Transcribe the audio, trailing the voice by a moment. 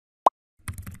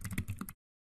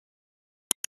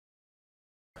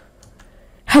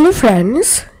Hello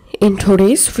friends, in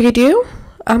today's video,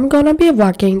 I'm gonna be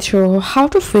walking through how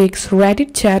to fix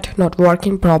Reddit chat not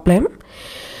working problem.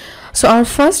 So our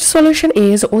first solution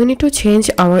is we need to change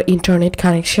our internet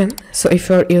connection. So if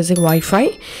you're using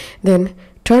Wi-Fi, then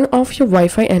turn off your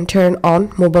Wi-Fi and turn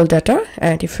on mobile data.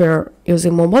 And if you're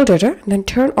using mobile data, then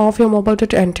turn off your mobile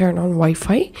data and turn on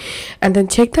Wi-Fi. And then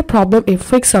check the problem if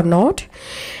fixed or not.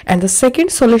 And the second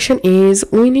solution is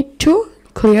we need to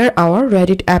clear our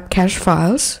Reddit app cache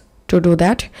files. To do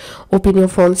that, open your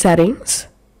phone settings,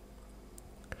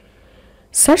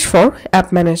 search for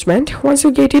app management. Once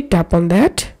you get it, tap on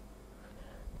that,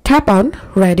 tap on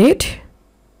Reddit,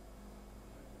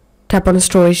 tap on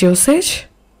storage usage,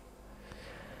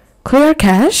 clear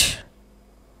cache,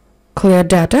 clear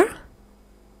data,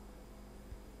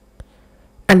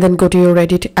 and then go to your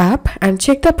Reddit app and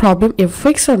check the problem if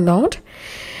fixed or not.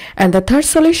 And the third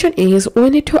solution is we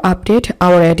need to update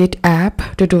our Reddit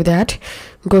app. To do that,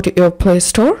 go to your Play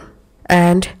Store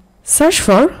and search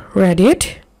for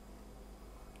Reddit.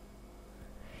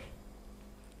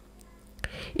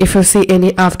 If you see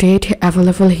any update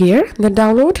available here, then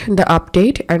download the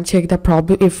update and check the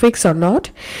problem if fixed or not.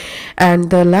 And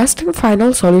the last and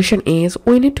final solution is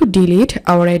we need to delete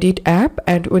our Reddit app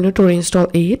and we need to reinstall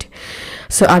it.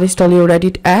 So uninstall your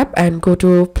Reddit app and go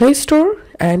to Play Store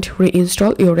and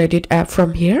reinstall your Reddit app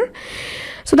from here.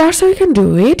 So that's how you can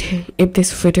do it. If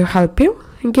this video helped you,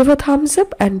 give a thumbs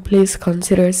up and please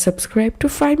consider subscribe to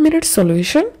 5-minute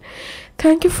solution.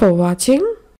 Thank you for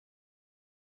watching.